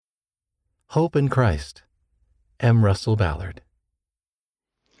Hope in Christ. M. Russell Ballard.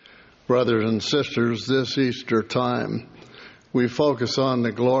 Brothers and sisters, this Easter time, we focus on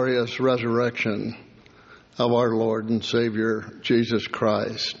the glorious resurrection of our Lord and Savior, Jesus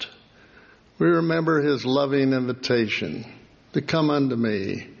Christ. We remember his loving invitation to come unto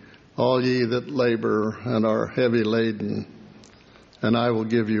me, all ye that labor and are heavy laden, and I will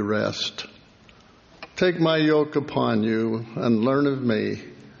give you rest. Take my yoke upon you and learn of me,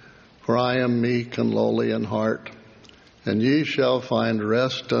 for I am meek and lowly in heart, and ye shall find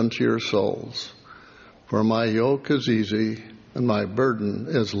rest unto your souls. For my yoke is easy and my burden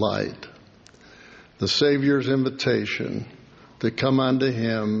is light. The Savior's invitation to come unto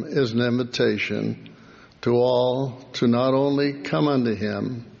him is an invitation to all to not only come unto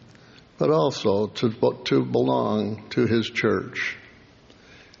him, but also to belong to his church.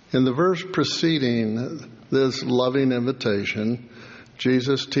 In the verse preceding this loving invitation,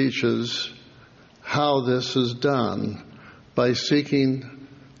 Jesus teaches how this is done by seeking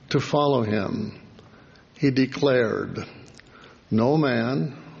to follow him. He declared, "No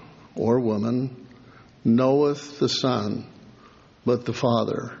man or woman knoweth the Son but the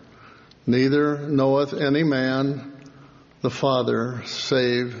Father. Neither knoweth any man the Father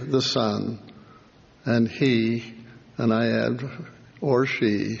save the Son, and he," and I add, or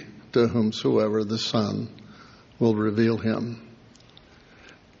she, "to whomsoever the Son will reveal him."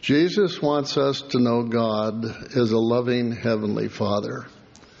 Jesus wants us to know God as a loving Heavenly Father.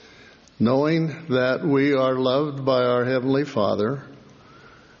 Knowing that we are loved by our Heavenly Father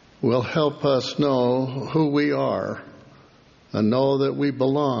will help us know who we are and know that we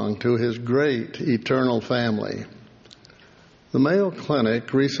belong to his great eternal family. The Mayo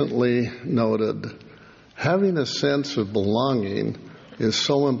Clinic recently noted, having a sense of belonging is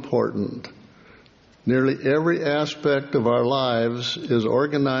so important. Nearly every aspect of our lives is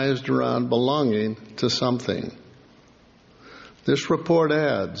organized around belonging to something. This report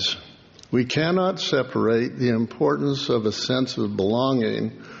adds, we cannot separate the importance of a sense of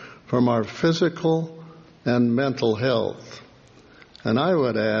belonging from our physical and mental health, and I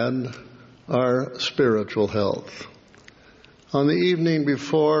would add, our spiritual health. On the evening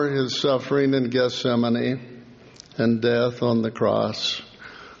before his suffering in Gethsemane and death on the cross,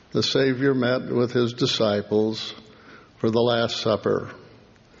 the Savior met with his disciples for the Last Supper.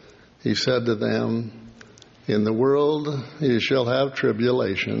 He said to them, "In the world ye shall have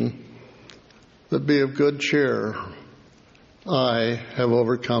tribulation, but be of good cheer. I have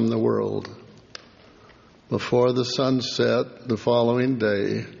overcome the world." Before the sun set the following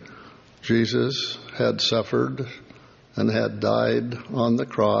day, Jesus had suffered and had died on the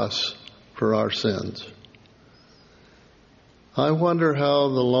cross for our sins. I wonder how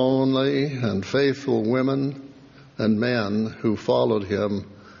the lonely and faithful women and men who followed him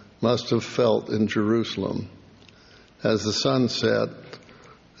must have felt in Jerusalem as the sun set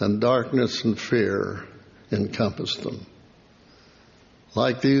and darkness and fear encompassed them.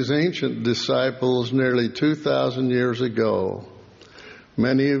 Like these ancient disciples nearly 2,000 years ago,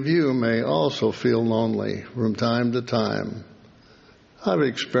 many of you may also feel lonely from time to time. I've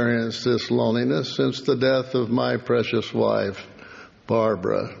experienced this loneliness since the death of my precious wife,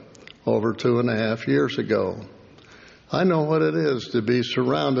 Barbara, over 2.5 years ago. I know what it is to be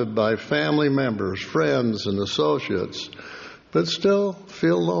surrounded by family members, friends, and associates, but still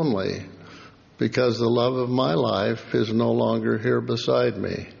feel lonely because the love of my life is no longer here beside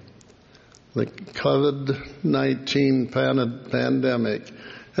me. The COVID-19 pandemic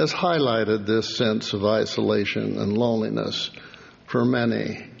has highlighted this sense of isolation and loneliness for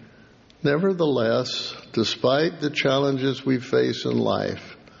many. Nevertheless, despite the challenges we face in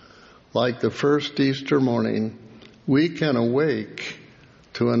life, like the first Easter morning, we can awake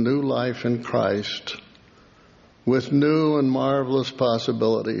to a new life in Christ with new and marvelous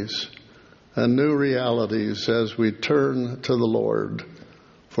possibilities and new realities as we turn to the Lord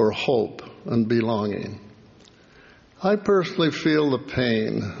for hope and belonging. I personally feel the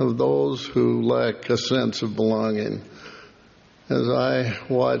pain of those who lack a sense of belonging. As I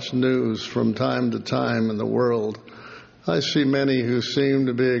watch news from time to time in the world, I see many who seem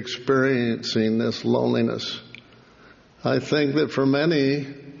to be experiencing this loneliness. I think that for many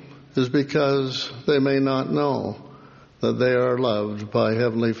is because they may not know that they are loved by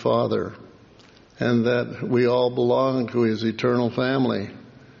Heavenly Father and that we all belong to his eternal family.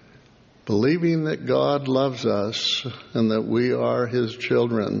 Believing that God loves us and that we are his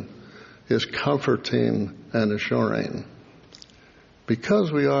children is comforting and assuring.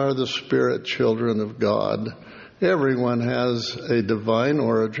 Because we are the spirit children of God, everyone has a divine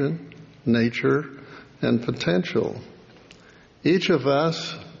origin, nature, and potential. Each of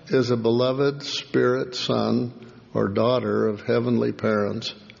us is a beloved spirit son or daughter of heavenly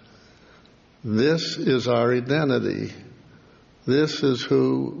parents. This is our identity. This is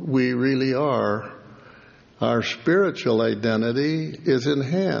who we really are. Our spiritual identity is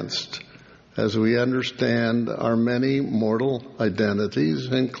enhanced as we understand our many mortal identities,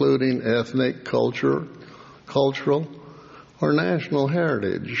 including ethnic, cultural, or national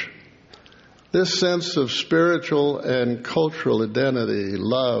heritage. This sense of spiritual and cultural identity,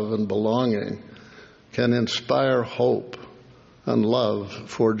 love, and belonging can inspire hope and love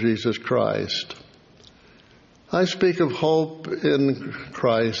for Jesus Christ. I speak of hope in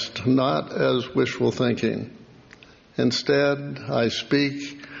Christ not as wishful thinking. Instead, I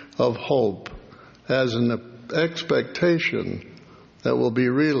speak of hope as an expectation that will be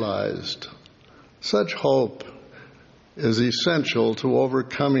realized. Such hope is essential to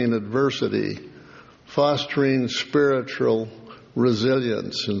overcoming adversity, fostering spiritual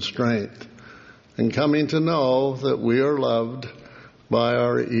resilience and strength, and coming to know that we are loved by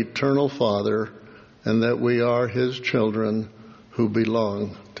our eternal Father and that we are His children who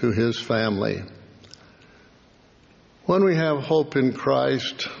belong to His family. When we have hope in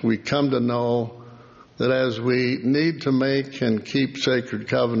Christ, we come to know that as we need to make and keep sacred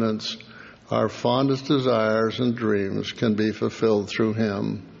covenants, our fondest desires and dreams can be fulfilled through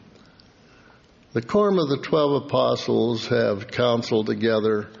Him. The quorum of the 12 apostles have counseled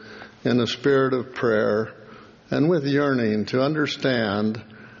together in a spirit of prayer and with yearning to understand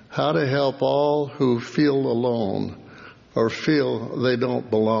how to help all who feel alone or feel they don't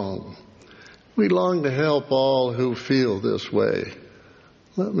belong. We long to help all who feel this way.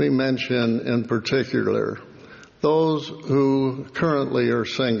 Let me mention in particular those who currently are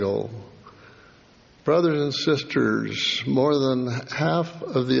single. Brothers and sisters, more than half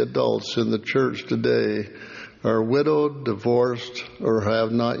of the adults in the church today are widowed, divorced, or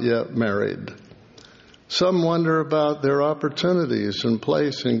have not yet married. Some wonder about their opportunities and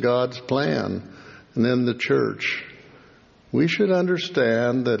place in God's plan and in the church. We should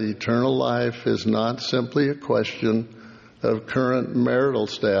understand that eternal life is not simply a question of current marital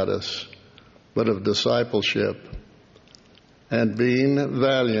status, but of discipleship and being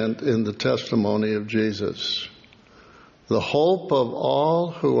valiant in the testimony of Jesus. The hope of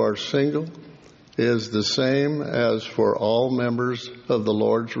all who are single is the same as for all members of the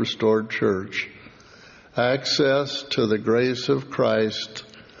Lord's restored church. Access to the grace of Christ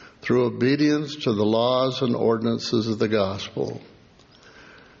through obedience to the laws and ordinances of the gospel.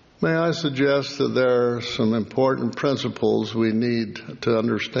 May I suggest that there are some important principles we need to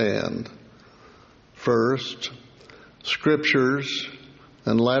understand. First, Scriptures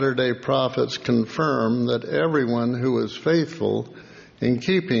and latter-day prophets confirm that everyone who is faithful in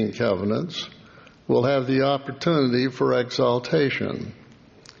keeping covenants will have the opportunity for exaltation.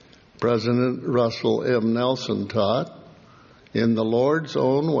 President Russell M. Nelson taught, "In the Lord's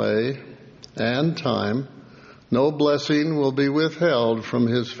own way and time, no blessing will be withheld from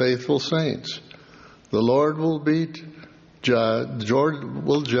His faithful saints. The Lord will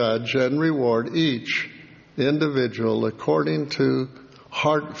judge and reward each individual according to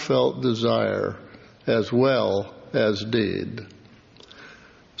heartfelt desire as well as deed."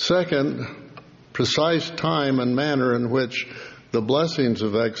 Second, precise time and manner in which the blessings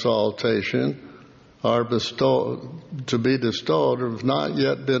of exaltation are to be bestowed have not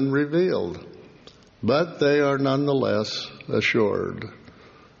yet been revealed, but they are nonetheless assured.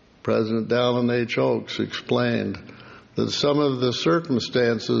 President Dallin H. Oaks explained that some of the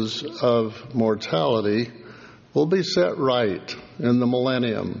circumstances of mortality will be set right in the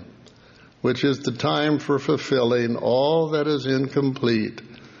millennium, which is the time for fulfilling all that is incomplete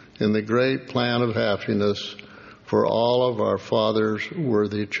in the great plan of happiness for all of our Father's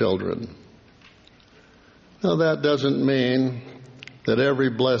worthy children. Now, that doesn't mean that every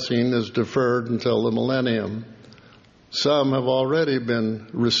blessing is deferred until the millennium. Some have already been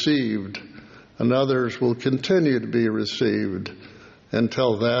received, and others will continue to be received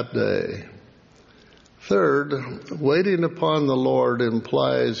until that day. Third, waiting upon the Lord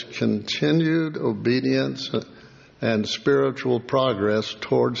implies continued obedience and spiritual progress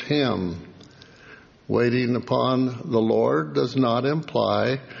towards Him. Waiting upon the Lord does not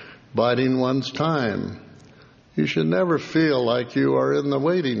imply biding one's time. You should never feel like you are in the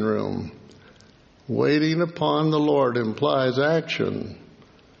waiting room. Waiting upon the Lord implies action.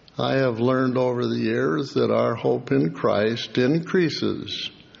 I have learned over the years that our hope in Christ increases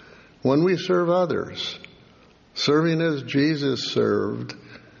when we serve others. Serving as Jesus served,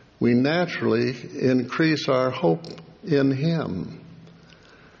 we naturally increase our hope in Him.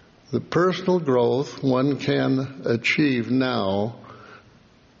 The personal growth one can achieve now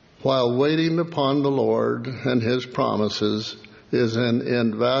while waiting upon the Lord and His promises is an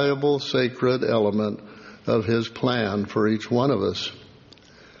invaluable sacred element of His plan for each one of us.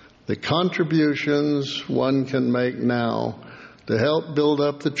 The contributions one can make now to help build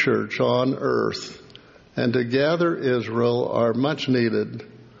up the church on earth and to gather Israel are much needed.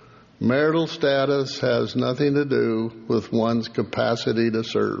 Marital status has nothing to do with one's capacity to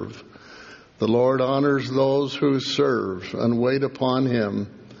serve. The Lord honors those who serve and wait upon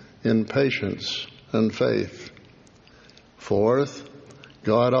Him in patience and faith. Fourth,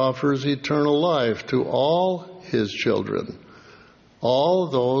 God offers eternal life to all His children. All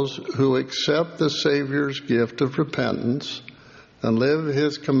those who accept the Savior's gift of repentance and live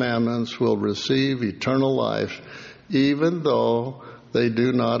His commandments will receive eternal life, even though they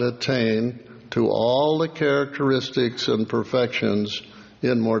do not attain to all the characteristics and perfections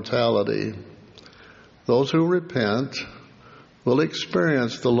in mortality. Those who repent will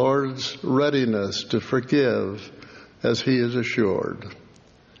experience the Lord's readiness to forgive as He is assured.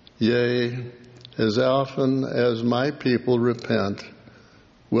 Yea, as often as my people repent,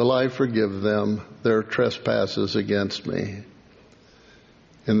 will I forgive them their trespasses against me.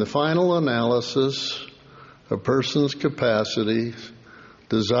 In the final analysis, a person's capacities,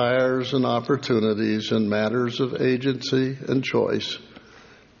 desires, and opportunities in matters of agency and choice,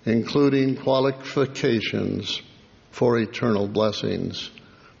 including qualifications for eternal blessings,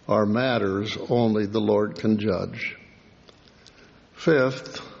 are matters only the Lord can judge.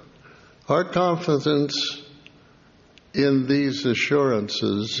 Fifth, our confidence in these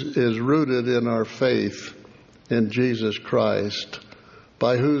assurances is rooted in our faith in Jesus Christ,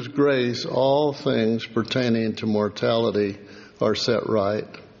 by whose grace all things pertaining to mortality are set right.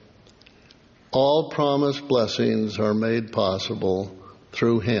 All promised blessings are made possible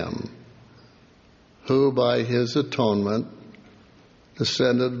through Him, who by His atonement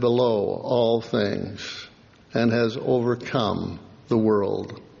descended below all things and has overcome the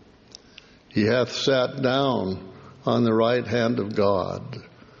world. He hath sat down on the right hand of God,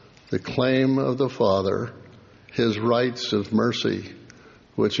 the claim of the Father, His rights of mercy,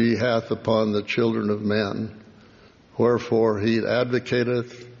 which He hath upon the children of men. Wherefore He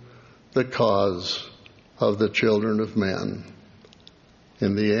advocateth the cause of the children of men.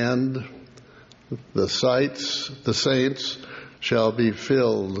 In the end, the saints shall be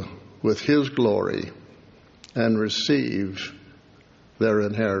filled with His glory and receive their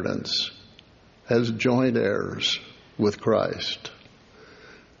inheritance as joint heirs with Christ.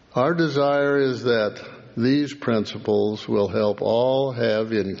 Our desire is that these principles will help all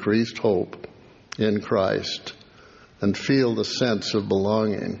have increased hope in Christ and feel the sense of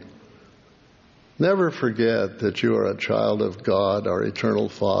belonging. Never forget that you are a child of God, our eternal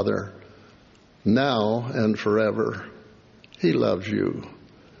Father, now and forever. He loves you.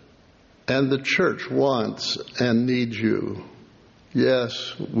 And the church wants and needs you.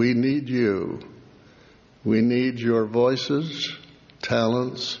 Yes, we need you. We need your voices,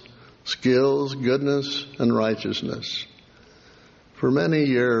 talents, skills, goodness, and righteousness. For many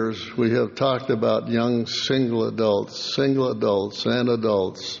years, we have talked about young single adults, and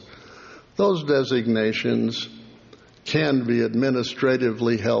adults. Those designations can be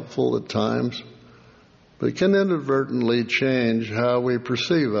administratively helpful at times, but can inadvertently change how we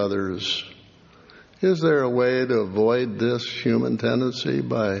perceive others. Is there a way to avoid this human tendency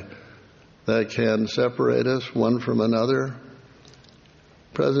that can separate us one from another?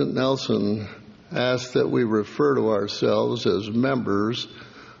 President Nelson asked that we refer to ourselves as members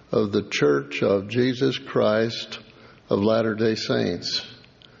of the Church of Jesus Christ of Latter-day Saints.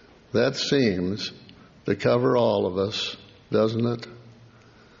 That seems to cover all of us, doesn't it?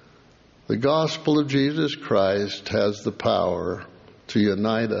 The gospel of Jesus Christ has the power to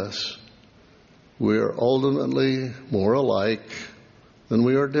unite us. We are ultimately more alike than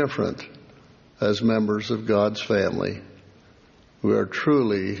we are different as members of God's family. We are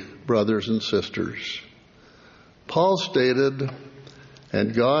truly brothers and sisters. Paul stated,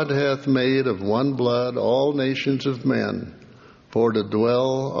 "And God hath made of one blood all nations of men, for to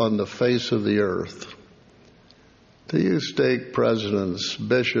dwell on the face of the earth." To you stake presidents,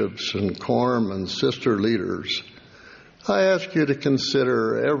 bishops, and quorum and sister leaders, I ask you to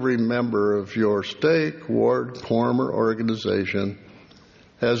consider every member of your stake, ward, quorum, or organization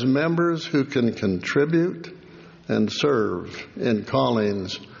as members who can contribute and serve in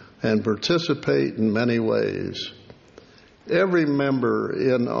callings and participate in many ways. Every member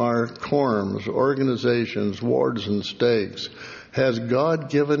in our quorums, organizations, wards, and stakes has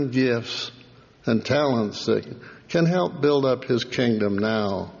God-given gifts and talents that can help build up His kingdom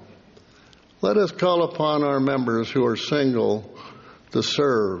now. Let us call upon our members who are single to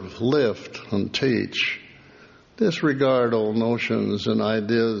serve, lift, and teach. Disregard old notions and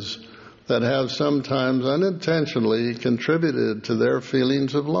ideas that have sometimes unintentionally contributed to their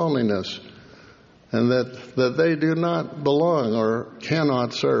feelings of loneliness and that they do not belong or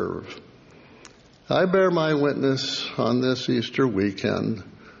cannot serve. I bear my witness on this Easter weekend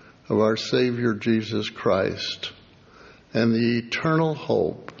of our Savior Jesus Christ and the eternal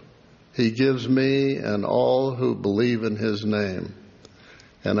hope He gives me and all who believe in His name.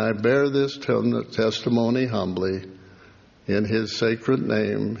 And I bear this testimony humbly in His sacred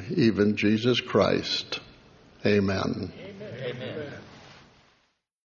name, even Jesus Christ. Amen.